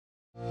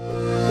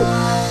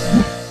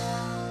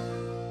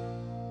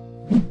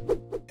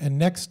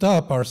next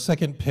up, our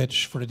second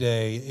pitch for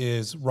today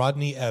is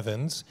Rodney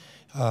Evans,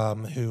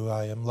 who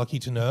I am lucky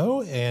to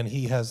know, and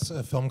he has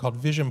a film called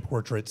Vision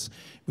Portraits,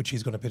 which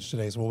he's going to pitch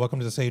today. So welcome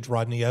to the stage,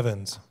 Rodney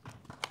Evans.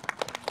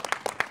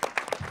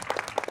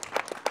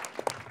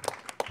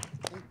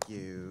 Thank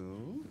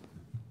you.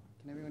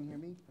 Can everyone hear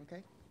me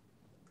okay?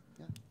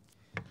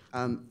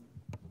 Yeah.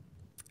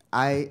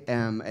 I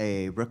am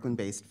a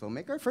Brooklyn-based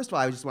filmmaker. First of all,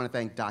 I just want to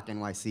thank Doc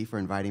NYC for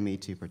inviting me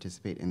to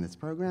participate in this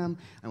program.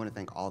 I want to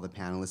thank all the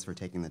panelists for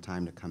taking the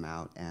time to come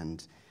out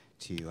and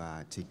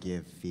to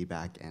give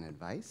feedback and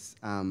advice.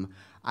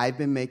 I've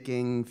been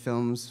making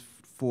films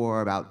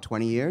for about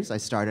 20 years. I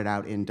started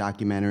out in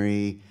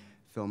documentary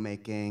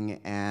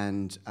filmmaking,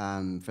 and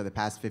for the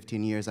past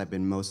 15 years, I've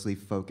been mostly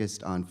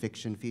focused on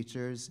fiction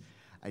features.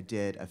 I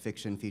did a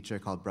fiction feature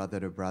called Brother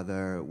to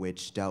Brother,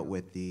 which dealt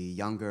with the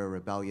younger,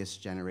 rebellious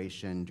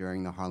generation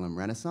during the Harlem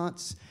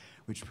Renaissance,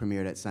 which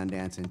premiered at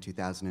Sundance in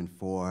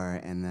 2004.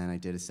 And then I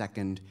did a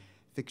second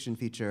fiction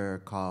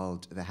feature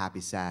called The Happy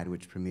Sad,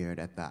 which premiered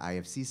at the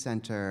IFC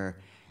Center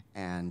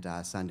and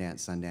Sundance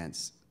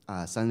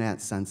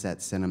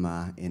Sunset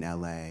Cinema in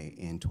LA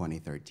in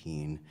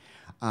 2013.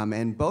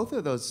 And both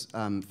of those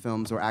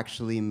films were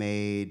actually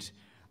made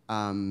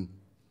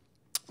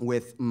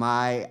with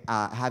my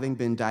having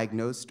been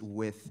diagnosed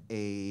with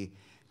a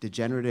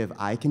degenerative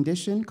eye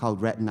condition called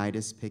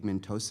retinitis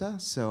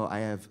pigmentosa. So I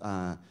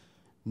have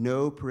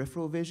no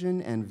peripheral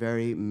vision and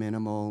very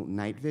minimal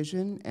night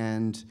vision.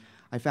 And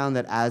I found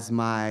that as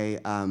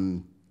my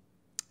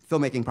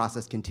filmmaking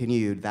process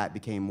continued, that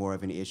became more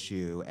of an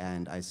issue,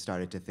 and I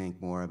started to think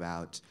more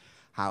about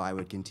how I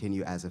would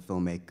continue as a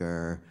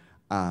filmmaker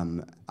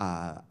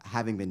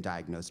having been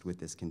diagnosed with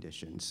this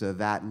condition. So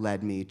that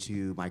led me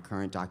to my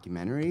current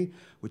documentary,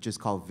 which is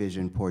called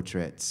Vision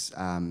Portraits,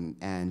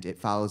 and it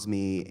follows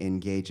me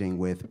engaging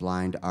with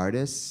blind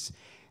artists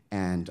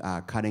and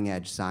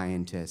cutting-edge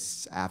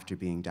scientists after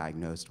being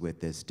diagnosed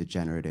with this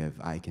degenerative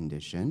eye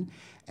condition.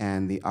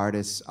 And the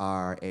artists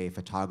are a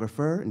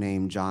photographer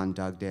named John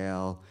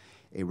Dugdale,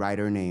 a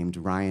writer named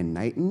Ryan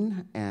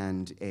Knighton,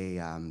 and a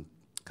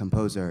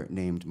composer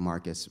named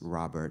Marcus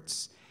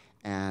Roberts.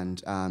 And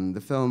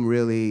the film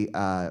really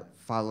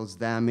follows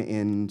them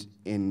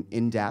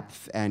in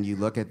depth, and you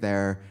look at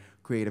their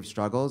creative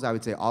struggles. I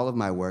would say all of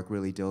my work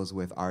really deals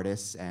with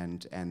artists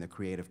and the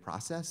creative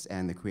process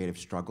and the creative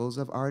struggles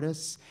of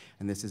artists.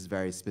 And this is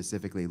very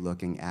specifically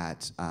looking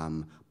at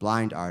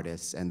blind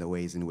artists and the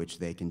ways in which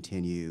they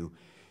continue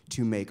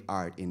to make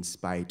art in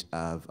spite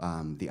of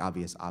the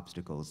obvious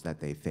obstacles that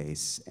they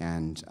face.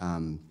 And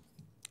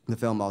the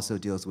film also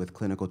deals with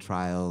clinical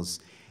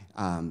trials,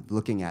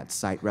 looking at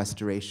sight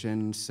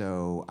restoration.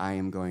 So I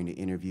am going to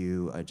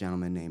interview a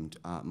gentleman named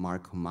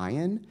Mark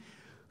Humayun,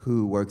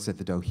 who works at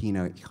the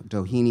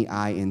Doheny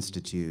Eye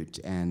Institute,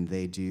 and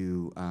they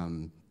do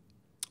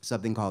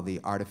something called the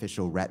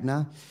artificial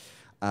retina,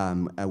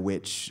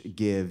 which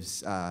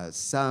gives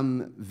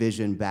some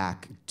vision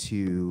back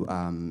to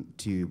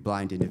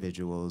blind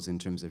individuals in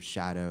terms of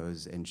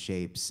shadows and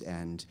shapes,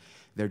 and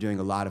they're doing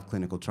a lot of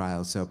clinical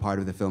trials. So part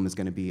of the film is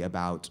going to be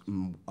about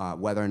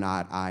whether or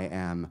not I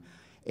am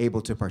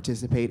able to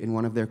participate in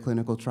one of their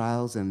clinical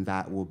trials, and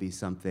that will be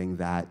something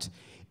that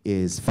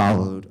is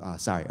followed,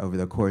 over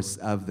the course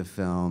of the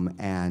film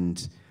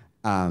and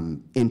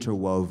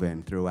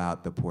interwoven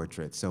throughout the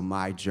portrait. So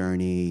my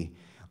journey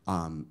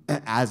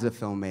as a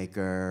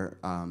filmmaker,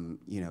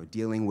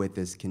 dealing with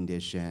this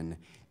condition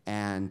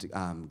and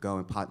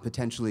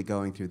potentially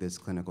going through this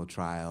clinical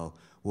trial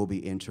will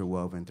be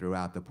interwoven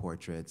throughout the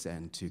portraits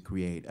and to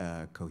create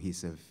a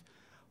cohesive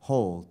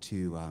whole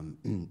to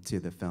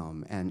the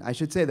film. And I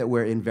should say that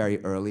we're in very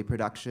early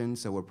production,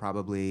 so we're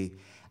probably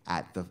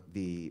at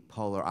the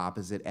polar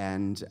opposite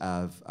end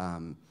of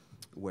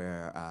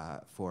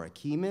where For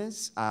Akeem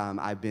is.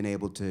 I've been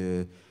able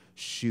to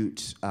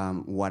shoot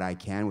what I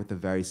can with a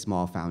very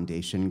small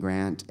foundation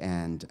grant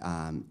and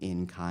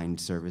in-kind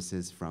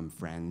services from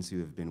friends who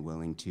have been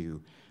willing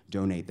to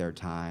donate their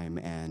time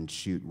and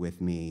shoot with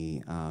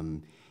me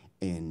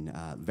in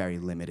very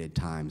limited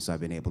time. So I've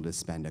been able to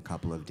spend a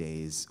couple of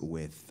days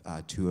with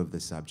two of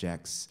the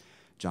subjects,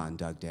 John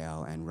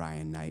Dugdale and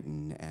Ryan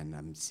Knighton, and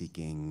I'm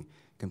seeking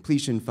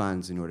completion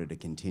funds in order to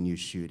continue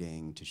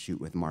shooting, to shoot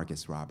with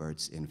Marcus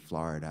Roberts in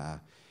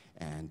Florida,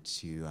 and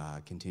to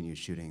continue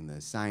shooting the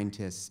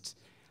scientist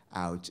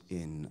out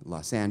in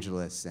Los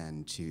Angeles,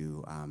 and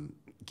to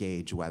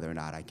gauge whether or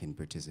not I can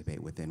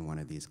participate within one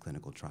of these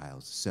clinical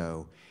trials.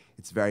 So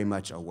it's very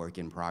much a work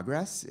in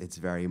progress. It's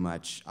very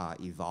much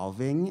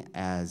evolving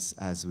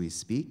as we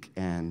speak,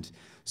 and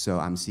so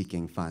I'm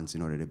seeking funds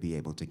in order to be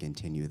able to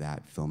continue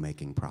that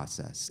filmmaking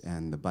process.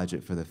 And the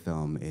budget for the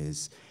film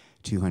is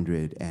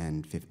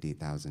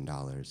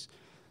 $250,000.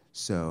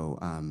 So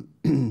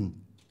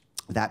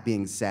that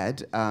being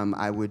said,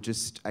 I would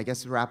just, I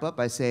guess, wrap up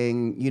by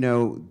saying,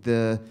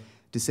 the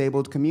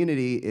disabled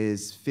community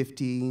is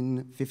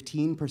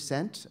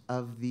 15%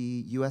 of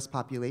the US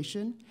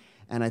population,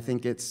 and I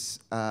think it's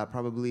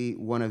probably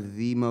one of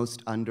the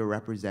most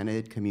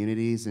underrepresented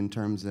communities in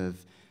terms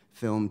of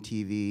film,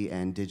 TV,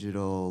 and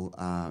digital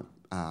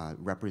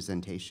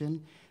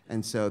representation.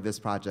 And so this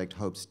project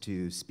hopes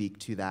to speak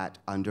to that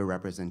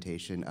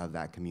underrepresentation of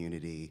that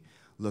community,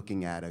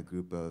 looking at a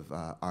group of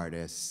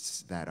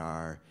artists that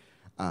are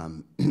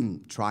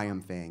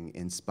triumphing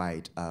in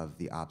spite of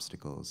the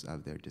obstacles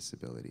of their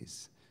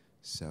disabilities.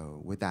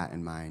 So with that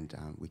in mind,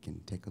 we can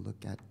take a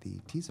look at the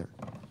teaser.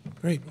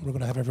 Great. We're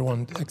going to have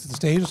everyone exit the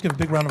stage. Let's give a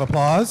big round of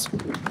applause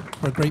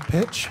for a great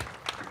pitch.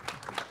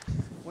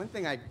 One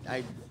thing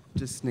I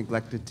just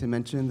neglected to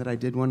mention that I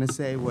did want to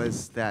say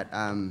was that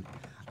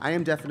I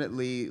am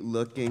definitely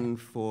looking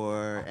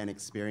for an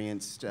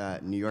experienced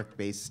New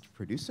York-based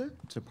producer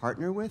to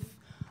partner with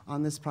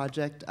on this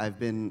project. I've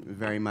been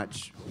very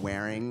much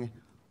wearing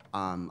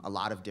a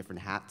lot of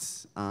different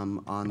hats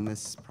on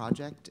this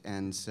project,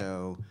 and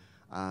so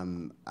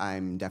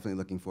I'm definitely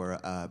looking for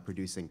a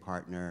producing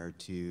partner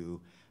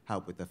to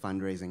help with the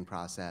fundraising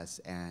process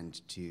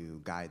and to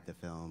guide the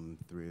film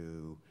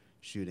through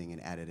shooting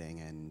and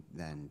editing and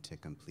then to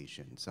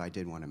completion. So I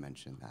did want to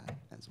mention that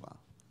as well.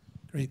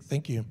 Great,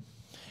 thank you.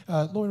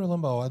 Lawyer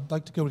Limbo, I'd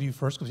like to go to you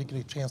first because we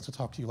didn't get a chance to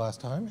talk to you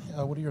last time.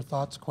 What are your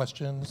thoughts,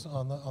 questions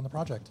on the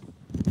project?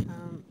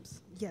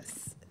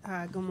 Yes.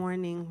 Good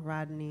morning,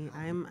 Rodney.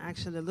 I'm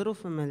actually a little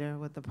familiar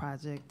with the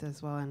project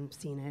as well and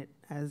seen it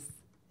as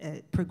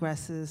it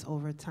progresses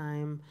over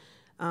time.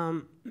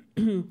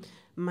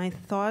 My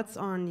thoughts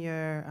on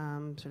your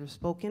sort of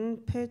spoken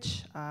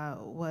pitch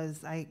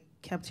was I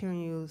kept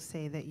hearing you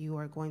say that you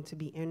are going to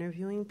be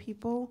interviewing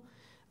people.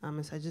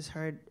 So I just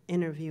heard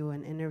interview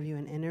and interview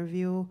and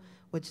interview,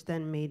 which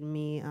then made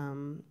me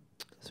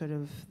sort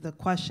of, the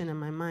question in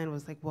my mind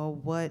was like, well,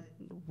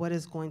 what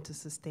is going to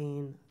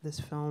sustain this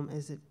film?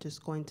 Is it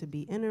just going to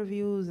be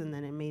interviews? And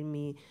then it made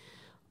me,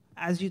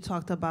 as you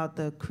talked about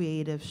the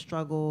creative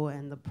struggle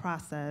and the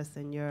process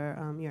and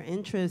your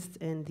interest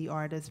in the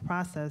artist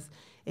process,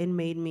 it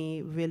made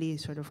me really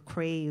sort of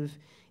crave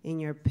in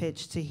your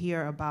pitch to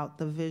hear about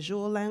the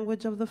visual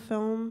language of the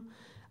film,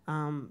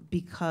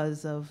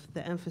 because of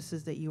the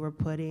emphasis that you were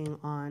putting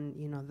on,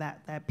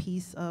 that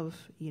piece of,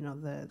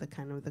 the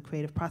kind of the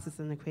creative process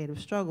and the creative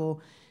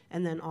struggle,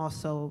 and then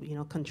also,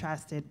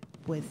 contrasted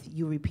with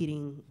you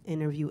repeating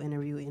interview,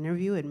 interview,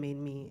 interview. It made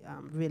me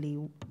really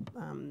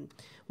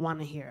want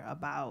to hear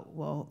about,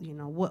 well,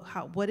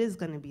 what is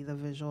going to be the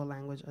visual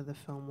language of the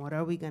film? What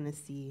are we going to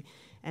see?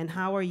 And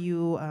how are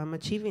you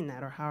achieving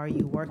that, or how are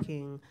you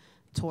working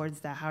towards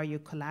that? How are you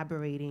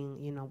collaborating,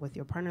 with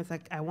your partners?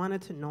 Like, I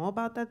wanted to know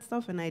about that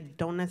stuff, and I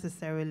don't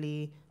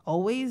necessarily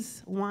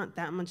always want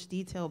that much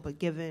detail, but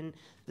given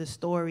the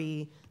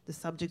story, the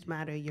subject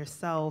matter,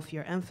 yourself,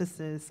 your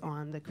emphasis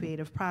on the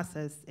creative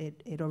process,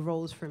 it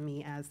arose for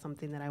me as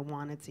something that I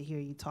wanted to hear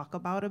you talk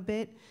about a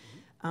bit.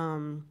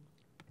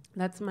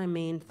 That's my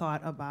main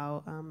thought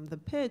about the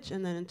pitch.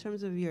 And then in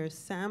terms of your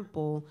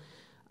sample,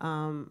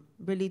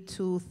 really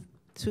two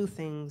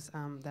things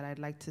that I'd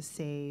like to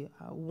say.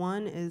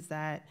 One is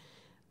that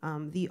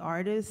the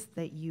artists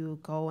that you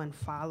go and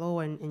follow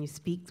and you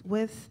speak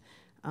with,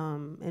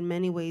 in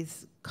many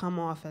ways come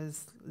off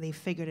as they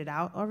figured it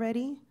out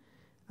already,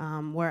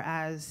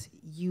 whereas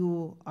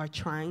you are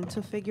trying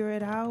to figure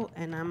it out,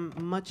 and I'm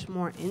much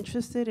more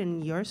interested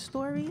in your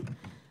story.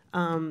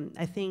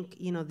 I think,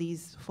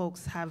 these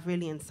folks have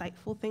really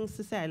insightful things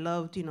to say. I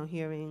loved,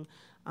 hearing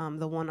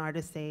the one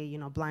artist say,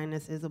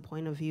 blindness is a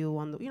point of view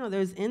on the,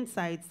 there's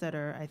insights that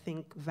are, I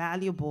think,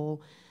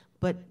 valuable,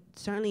 but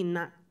certainly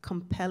not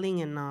compelling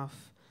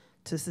enough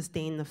to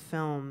sustain the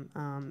film.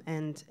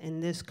 And in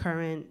this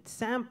current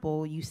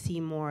sample, you see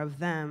more of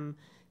them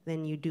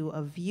than you do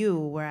of you,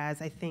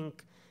 whereas I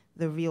think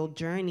the real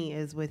journey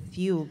is with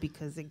you,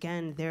 because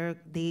again,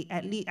 they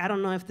at least, I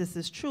don't know if this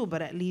is true,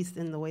 but at least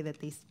in the way that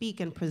they speak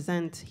and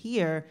present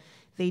here,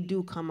 they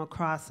do come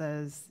across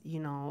as,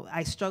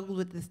 I struggled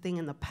with this thing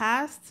in the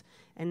past,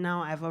 and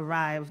now I've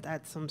arrived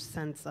at some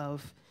sense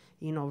of,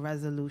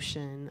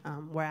 resolution,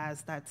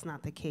 whereas that's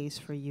not the case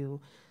for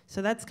you.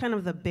 So that's kind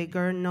of the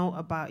bigger note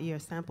about your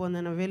sample. And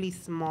then a really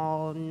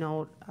small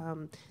note,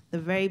 the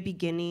very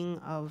beginning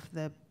of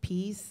the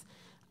piece,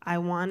 I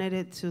wanted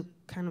it to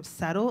kind of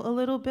settle a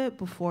little bit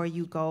before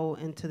you go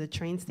into the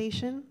train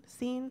station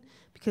scene,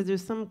 because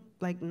there's some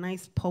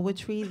nice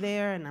poetry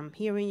there, and I'm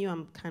hearing you,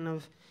 I'm kind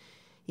of,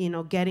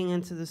 getting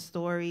into the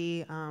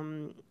story,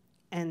 and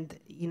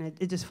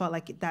it just felt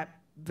like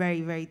that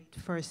very, very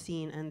first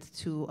scene ends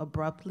too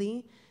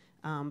abruptly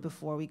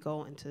before we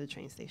go into the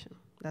train station.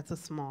 That's a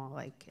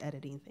small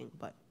editing thing,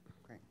 but.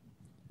 Great.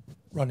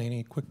 Rodney,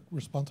 any quick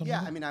response on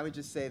that? Yeah, I would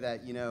just say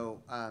that,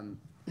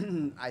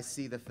 I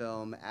see the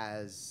film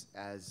as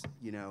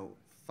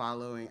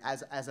following,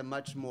 as a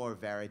much more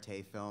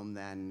verite film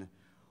than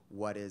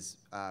what is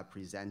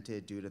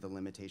presented due to the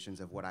limitations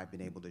of what I've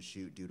been able to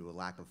shoot due to a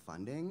lack of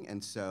funding.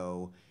 And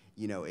so,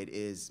 it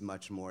is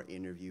much more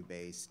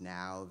interview-based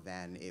now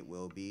than it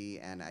will be,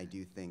 and I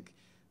do think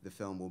the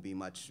film will be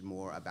much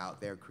more about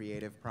their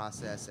creative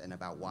process and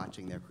about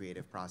watching their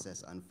creative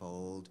process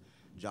unfold.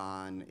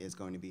 John is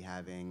going to be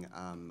having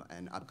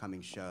an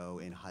upcoming show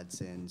in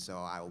Hudson, so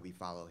I will be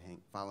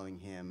following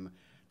him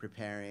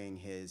preparing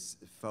his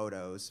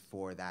photos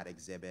for that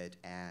exhibit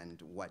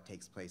and what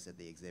takes place at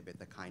the exhibit,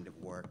 the kind of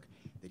work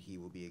that he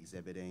will be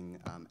exhibiting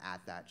at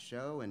that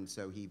show. And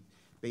so he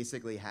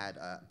basically had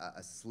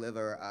a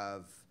sliver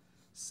of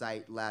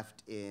sight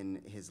left in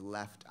his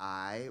left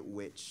eye,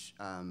 which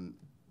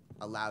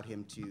allowed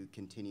him to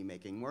continue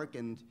making work,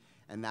 and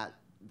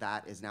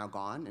that is now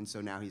gone, and so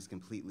now he's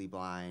completely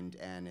blind,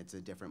 and it's a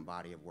different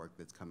body of work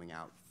that's coming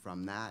out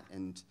from that.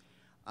 And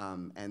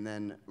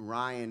then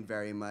Ryan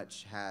very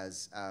much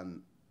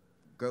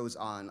goes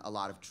on a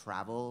lot of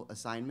travel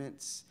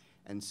assignments,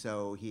 and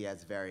so he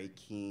has very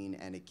keen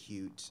and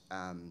acute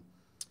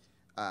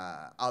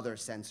other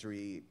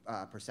sensory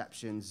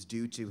perceptions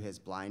due to his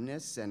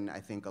blindness, and I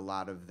think a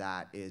lot of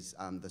that is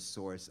the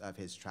source of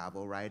his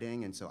travel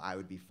writing, and so I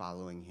would be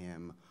following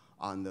him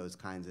on those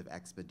kinds of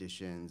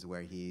expeditions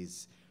where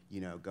he's,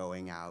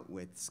 going out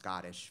with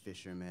Scottish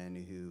fishermen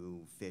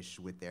who fish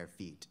with their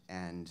feet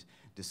and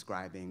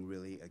describing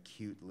really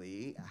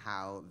acutely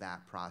how that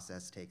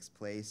process takes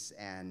place,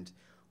 and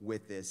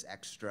with this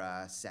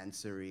extra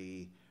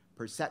sensory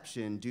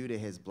perception due to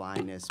his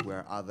blindness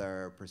where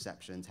other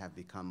perceptions have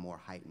become more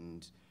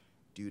heightened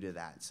due to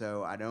that.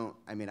 So I don't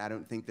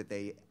think that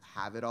they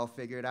have it all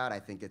figured out. I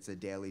think it's a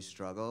daily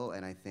struggle,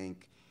 and I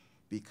think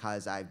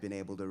because I've been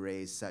able to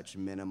raise such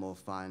minimal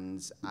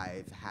funds,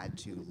 I've had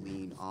to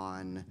lean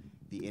on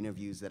the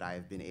interviews that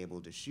I've been able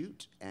to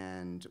shoot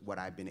and what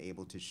I've been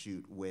able to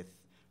shoot with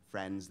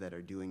friends that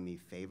are doing me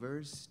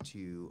favors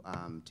to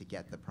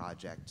get the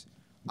project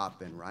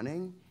up and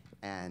running.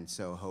 And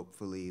so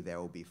hopefully there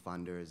will be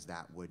funders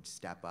that would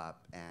step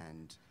up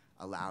and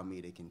allow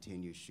me to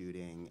continue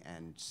shooting,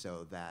 and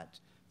so that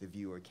the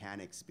viewer can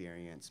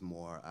experience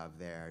more of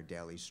their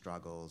daily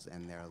struggles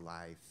and their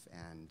life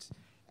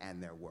and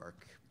their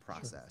work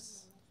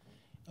process.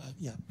 Sure.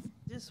 Yeah.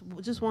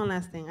 Just one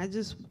last thing.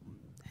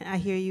 I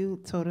hear you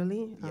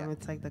totally. Yeah.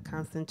 It's like the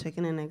constant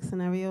chicken and egg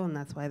scenario, and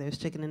that's why there's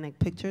chicken and egg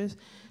pictures.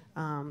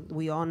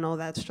 We all know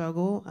that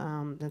struggle,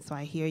 and so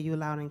I hear you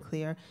loud and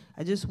clear.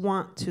 I just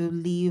want to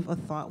leave a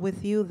thought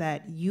with you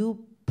that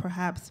you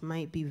perhaps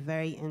might be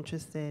very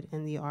interested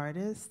in the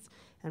artist,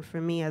 and for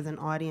me as an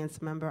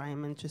audience member, I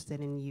am interested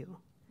in you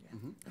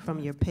from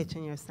your pitch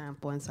and your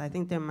sample, and so I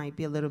think there might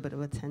be a little bit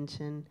of a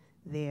tension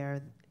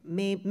there,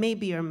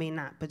 maybe or may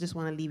not, but just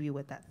want to leave you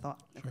with that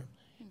thought. Sure.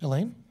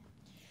 Elaine?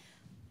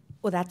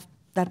 Well,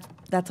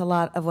 that's a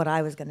lot of what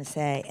I was going to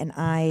say, and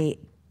I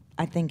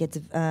think it's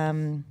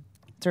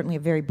certainly a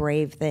very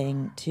brave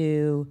thing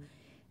to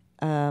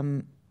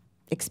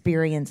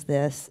experience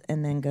this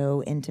and then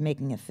go into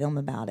making a film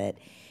about it.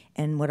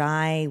 And what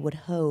I would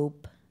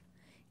hope,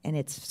 and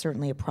it's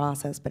certainly a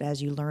process, but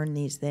as you learn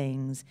these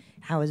things,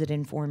 how is it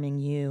informing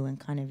you and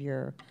kind of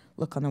your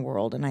look on the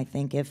world? And I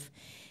think if,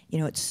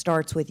 it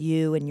starts with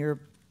you and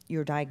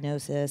your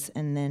diagnosis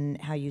and then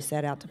how you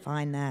set out to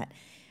find that,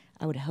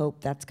 I would hope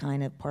that's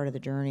kind of part of the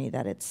journey,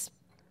 that it's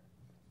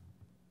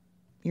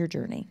your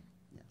journey,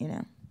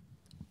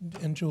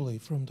 And Julie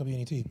from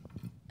WNET.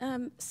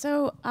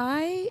 So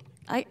I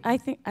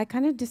think I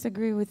kind of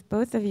disagree with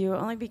both of you,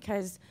 only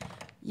because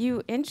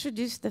you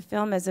introduced the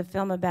film as a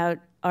film about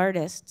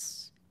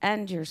artists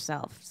and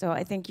yourself. So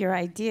I think your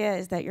idea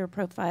is that you're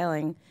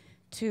profiling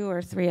 2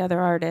 or 3 other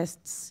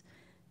artists,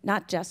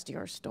 not just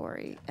your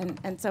story.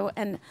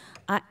 And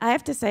I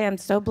have to say I'm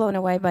so blown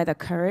away by the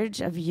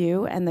courage of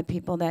you and the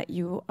people that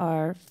you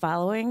are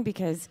following,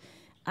 because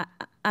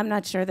I'm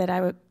not sure that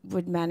I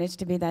would manage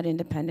to be that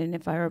independent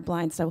if I were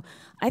blind. So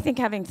I think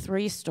having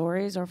 3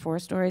 stories or 4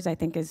 stories, I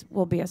think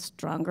will be a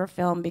stronger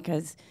film,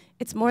 because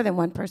it's more than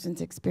one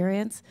person's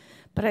experience.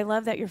 But I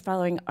love that you're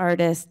following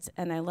artists,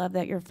 and I love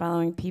that you're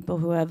following people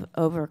who have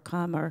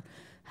overcome or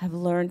have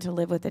learned to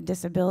live with a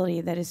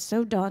disability that is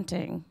so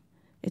daunting.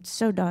 It's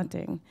so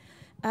daunting.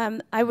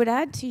 I would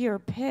add to your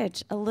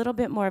pitch a little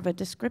bit more of a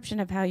description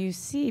of how you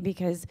see,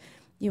 because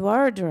you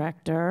are a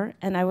director,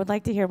 and I would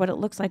like to hear what it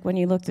looks like when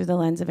you look through the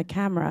lens of a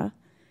camera,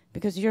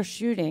 because you're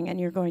shooting and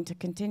you're going to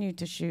continue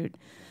to shoot.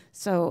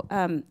 So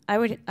I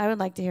would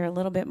like to hear a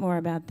little bit more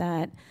about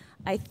that.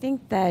 I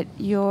think that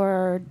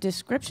your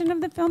description of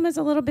the film is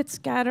a little bit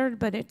scattered,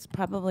 but it's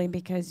probably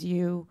because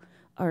you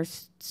are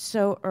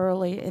so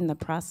early in the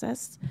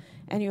process,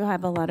 and you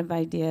have a lot of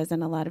ideas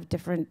and a lot of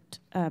different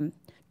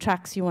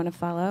tracks you want to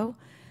follow.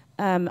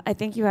 I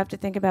think you have to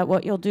think about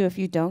what you'll do if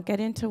you don't get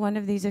into one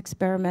of these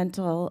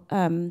experimental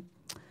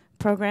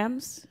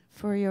programs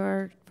for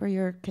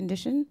your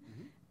condition,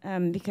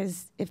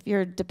 because if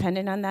you're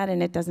dependent on that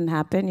and it doesn't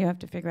happen, you have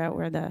to figure out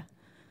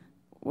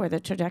where the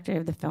trajectory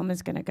of the film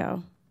is going to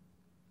go.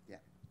 Yeah.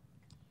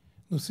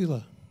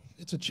 Lucila,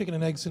 it's a chicken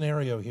and egg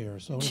scenario here.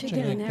 So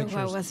chicken and egg,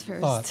 what was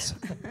first? Thoughts?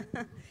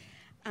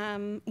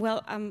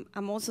 Well,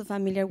 I'm also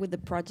familiar with the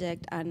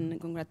project, and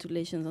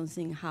congratulations on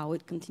seeing how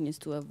it continues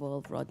to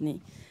evolve,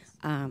 Rodney.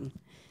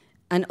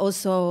 And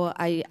also,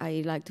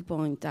 I like to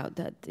point out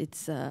that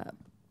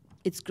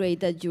it's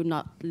great that you're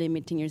not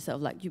limiting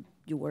yourself. Like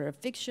you were a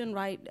fiction,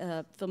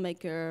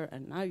 filmmaker,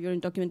 and now you're in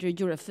documentary.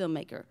 You're a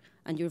filmmaker,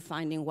 and you're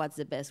finding what's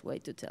the best way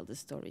to tell the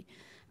story.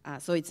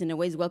 So it's in a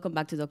ways welcome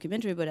back to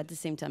documentary, but at the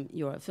same time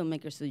you're a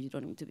filmmaker, so you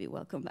don't need to be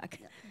welcome back.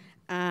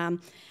 Yeah.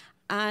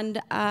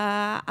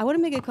 I want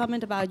to make a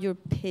comment about your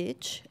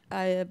pitch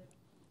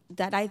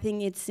that I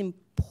think it's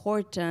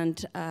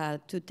important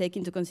to take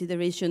into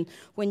consideration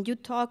when you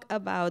talk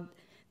about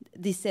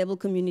disabled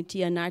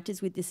community and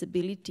artists with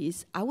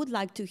disabilities. I would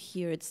like to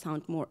hear it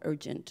sound more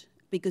urgent,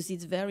 because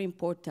it's very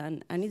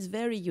important and it's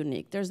very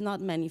unique. There's not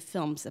many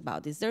films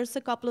about this. There's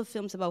a couple of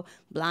films about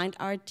blind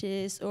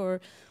artists or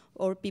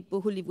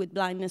people who live with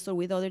blindness or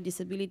with other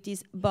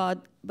disabilities, but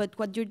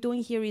what you're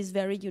doing here is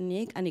very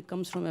unique, and it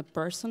comes from a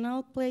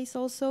personal place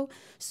also.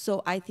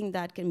 So I think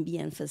that can be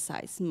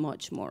emphasized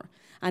much more.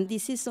 And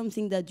this is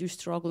something that you're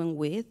struggling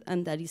with,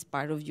 and that is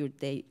part of your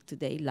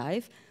day-to-day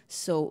life.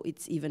 So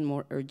it's even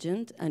more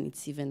urgent, and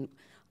it's even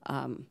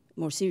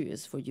more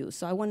serious for you.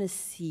 So I want to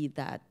see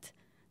that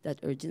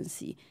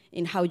urgency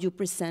in how you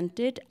present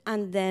it,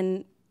 and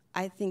then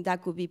I think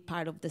that could be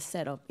part of the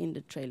setup in the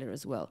trailer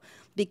as well.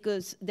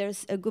 Because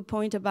there's a good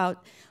point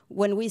about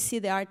when we see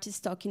the artists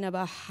talking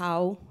about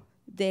how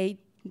they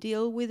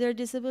deal with their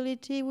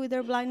disability, with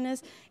their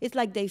blindness, it's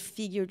like they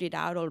figured it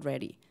out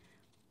already.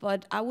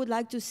 But I would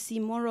like to see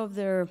more of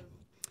their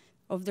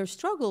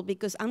struggle,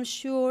 because I'm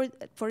sure,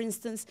 for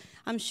instance,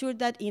 I'm sure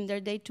that in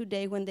their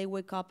day-to-day, when they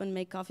wake up and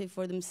make coffee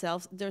for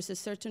themselves, there's a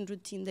certain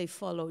routine they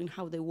follow in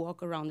how they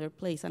walk around their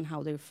place and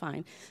how they're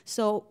fine.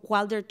 So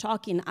while they're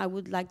talking, I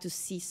would like to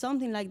see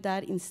something like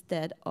that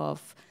instead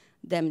of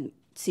them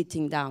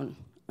sitting down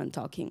and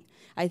talking.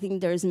 I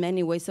think there's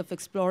many ways of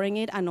exploring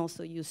it, and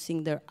also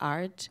using their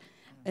art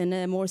in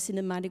a more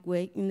cinematic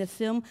way in the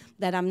film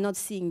that I'm not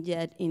seeing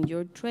yet in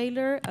your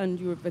trailer, and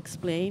you've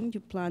explained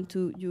you plan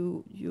to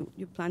do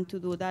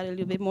that a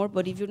little bit more.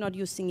 But if you're not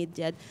using it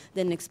yet,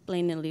 then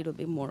explain a little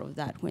bit more of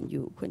that when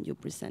you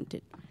present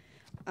it.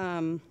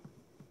 I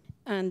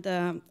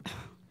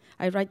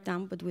write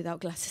down, but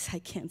without glasses I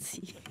can't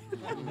see.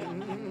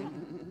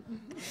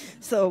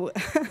 So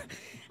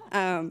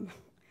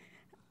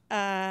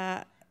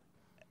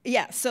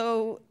yeah,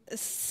 so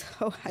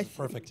I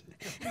Perfect.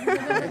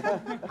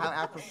 How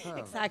apropos.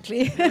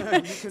 Exactly.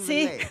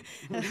 See,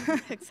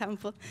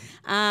 example.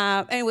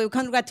 Anyway,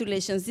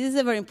 congratulations. This is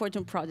a very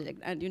important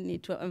project, and you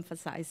need to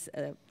emphasize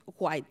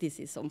why this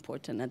is so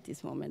important at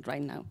this moment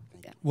right now.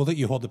 Yeah. We'll let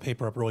you hold the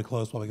paper up really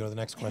close while we go to the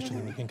next question,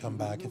 and we can come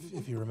back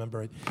if you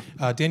remember it.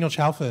 Daniel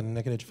Chalfin,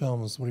 Naked Edge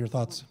Films, what are your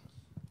thoughts?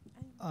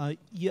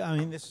 Yeah, I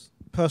mean, this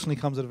personally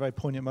comes at a very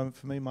poignant moment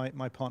for me.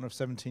 My partner of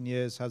 17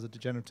 years has a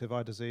degenerative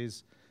eye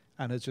disease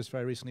and has just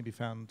very recently been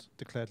found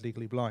declared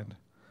legally blind.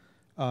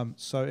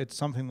 So it's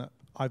something that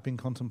I've been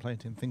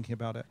contemplating, thinking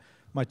about it.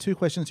 My two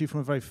questions to you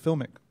from a very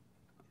filmic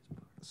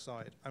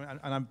side, and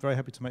I'm very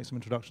happy to make some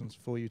introductions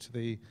for you to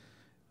the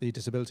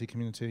disability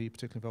community,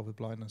 particularly involved with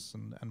blindness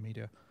and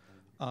media.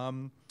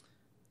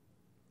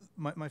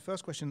 My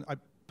first question, I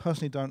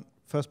personally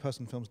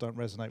first-person films don't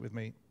resonate with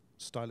me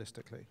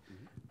stylistically.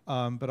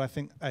 But I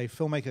think a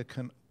filmmaker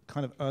can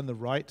kind of earn the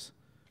right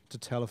to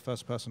tell a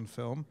first-person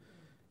film.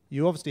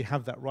 You obviously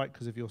have that right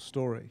because of your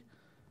story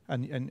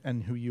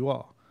and who you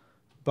are.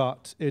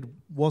 But it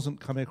wasn't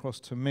coming across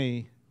to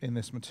me in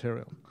this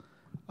material.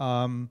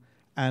 And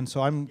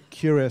so I'm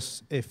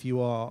curious if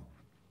you are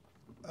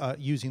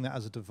using that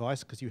as a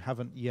device because you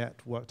haven't yet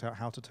worked out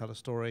how to tell a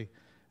story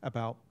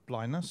about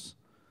blindness,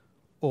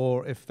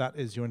 or if that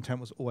is your intent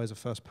was always a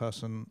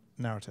first-person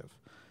narrative.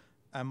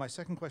 And my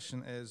second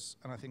question is,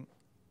 and I think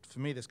for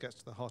me this gets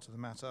to the heart of the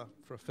matter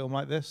for a film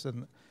like this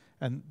and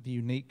the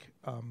unique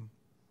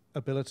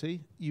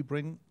ability you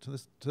bring to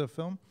the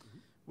film,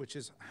 which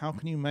is how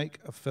can you make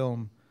a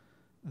film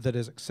that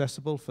is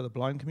accessible for the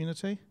blind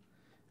community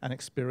and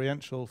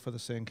experiential for the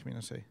seeing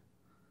community?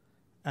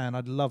 And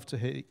I'd love to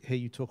hear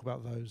you talk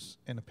about those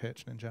in a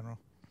pitch and in general.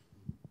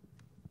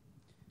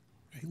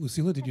 Hey,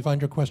 Lucila, did you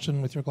find your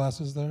question with your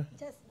glasses there?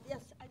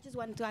 Yes, I just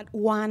wanted to add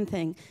one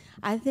thing.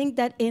 I think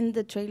that in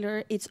the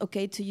trailer, it's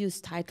okay to use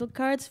title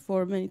cards.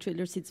 For many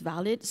trailers, it's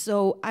valid.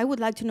 So I would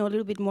like to know a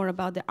little bit more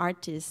about the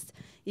artist.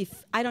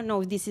 I don't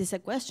know if this is a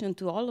question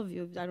to all of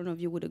you. I don't know if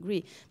you would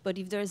agree. But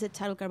if there is a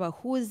title card about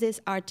who is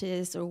this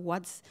artist or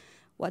what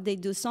they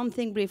do,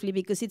 something briefly,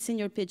 because it's in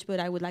your pitch,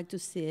 but I would like to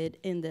see it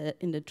in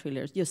the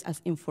trailers, just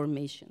as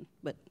information.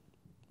 But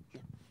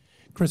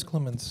Chris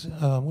Clements,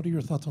 what are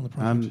your thoughts on the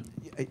project?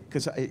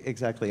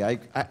 Exactly.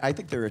 I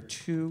think there are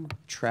two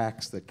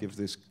tracks that give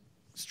this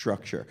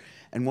structure,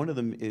 and one of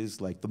them is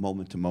like the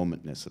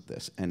moment-to-momentness of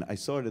this. And I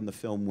saw it in the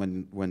film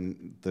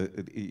when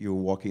you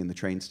were walking in the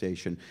train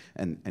station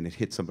and it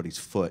hit somebody's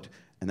foot,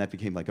 and that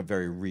became like a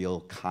very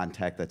real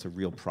contact. That's a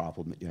real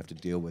problem that you have to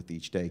deal with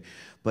each day.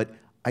 But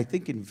I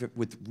think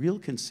with real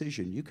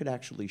concision, you could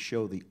actually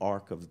show the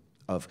arc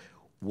of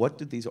what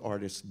did these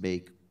artists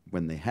make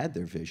when they had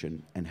their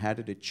vision, and how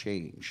did it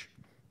change?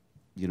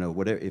 You know,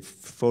 whatever, if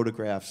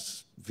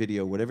photographs,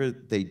 video, whatever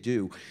they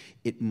do,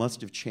 it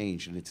must have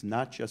changed. And it's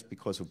not just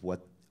because of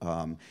what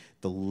the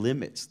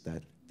limits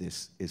that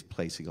this is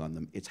placing on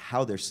them. It's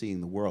how they're seeing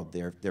the world.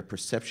 Their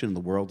perception of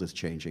the world is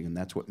changing, and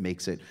that's what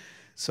makes it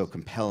so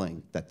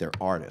compelling that they're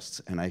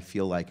artists. And I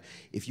feel like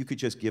if you could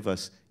just give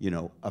us,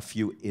 a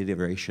few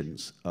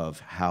iterations of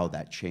how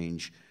that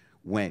change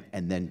went,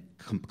 and then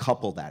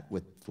couple that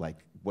with like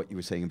what you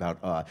were saying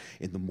about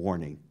in the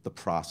morning, the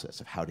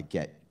process of how to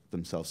get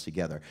themselves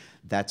together.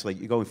 That's like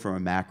you're going from a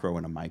macro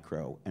and a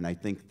micro, and I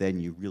think then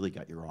you really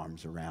got your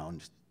arms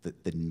around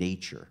the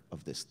nature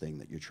of this thing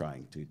that you're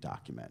trying to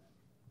document.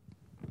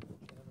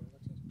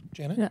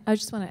 Janet? Yeah, I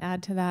just want to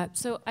add to that.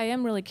 So I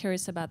am really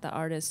curious about the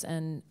artists,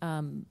 and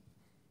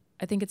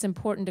I think it's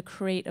important to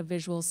create a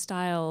visual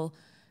style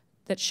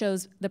that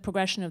shows the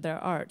progression of their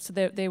art. So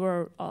they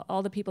were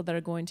all the people that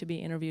are going to be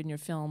interviewed in your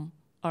film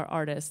are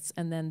artists,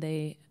 and then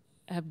they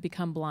have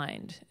become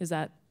blind. Is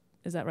that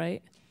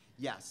right?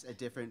 Yes, at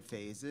different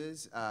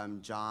phases.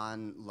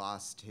 John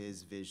lost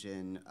his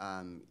vision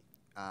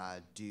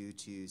due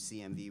to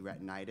CMV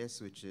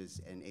retinitis, which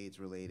is an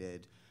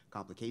AIDS-related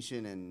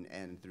complication,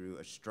 and through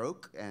a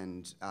stroke,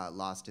 and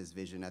lost his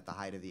vision at the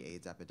height of the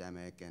AIDS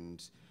epidemic,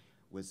 and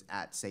was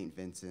at St.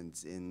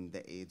 Vincent's in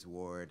the AIDS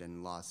ward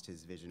and lost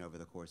his vision over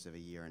the course of a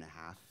year and a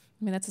half.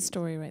 I mean, that's a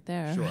story right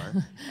there.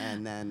 Sure.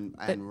 And then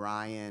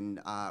Ryan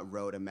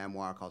wrote a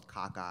memoir called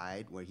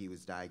Cockeyed, where he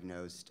was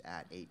diagnosed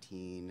at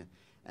 18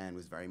 and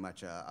was very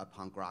much a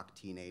punk rock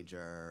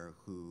teenager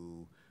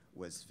who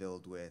was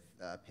filled with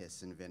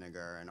piss and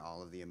vinegar and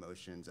all of the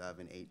emotions of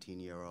an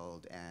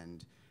 18-year-old,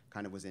 and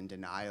kind of was in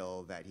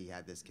denial that he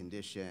had this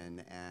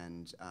condition,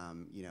 and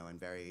and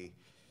very,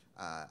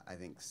 I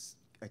think,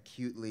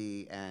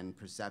 acutely and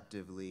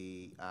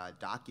perceptively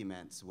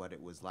documents what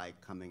it was like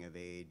coming of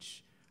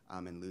age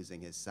and losing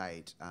his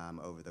sight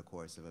over the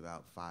course of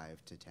about 5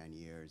 to 10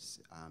 years,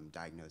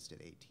 diagnosed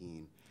at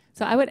 18.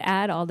 So I would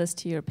add all this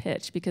to your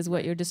pitch, because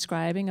what you're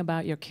describing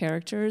about your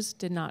characters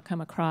did not come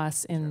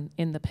across in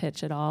the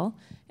pitch at all,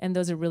 and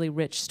those are really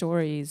rich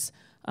stories.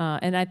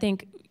 And I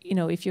think,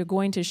 if you're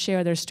going to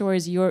share their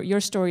stories, your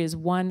story is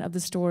one of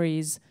the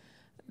stories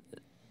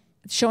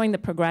showing the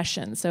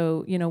progression.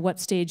 So,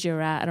 what stage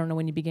you're at. I don't know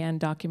when you began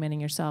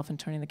documenting yourself and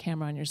turning the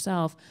camera on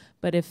yourself,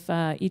 but if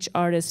each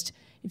artist,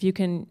 if you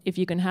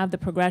can have the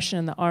progression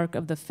and the arc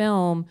of the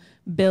film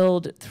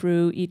build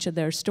through each of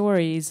their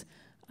stories,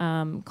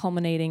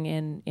 culminating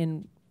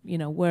in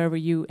wherever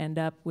you end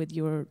up with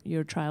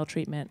your trial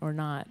treatment or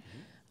not.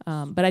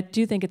 But I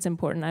do think it's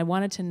important. I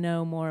wanted to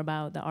know more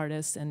about the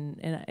artists, and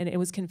it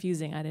was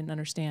confusing. I didn't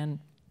understand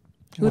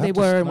who they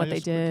were and what they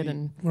did.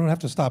 And we don't have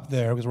to stop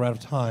there because we're out of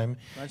time.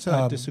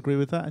 I disagree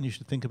with that, and you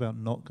should think about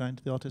not going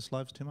to the artists'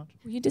 lives too much.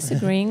 Were you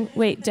disagreeing?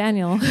 Wait,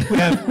 Daniel.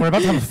 We're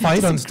about to have a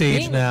fight on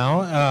stage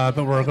now,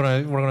 but we're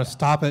gonna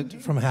stop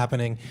it from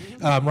happening.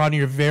 Rodney,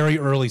 you're very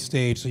early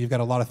stage, so you've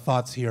got a lot of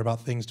thoughts here about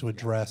things to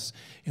address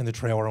in the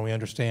trailer, and we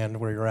understand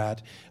where you're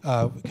at.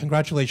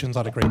 Congratulations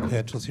on a great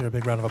pitch. Let's hear a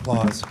big round of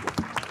applause.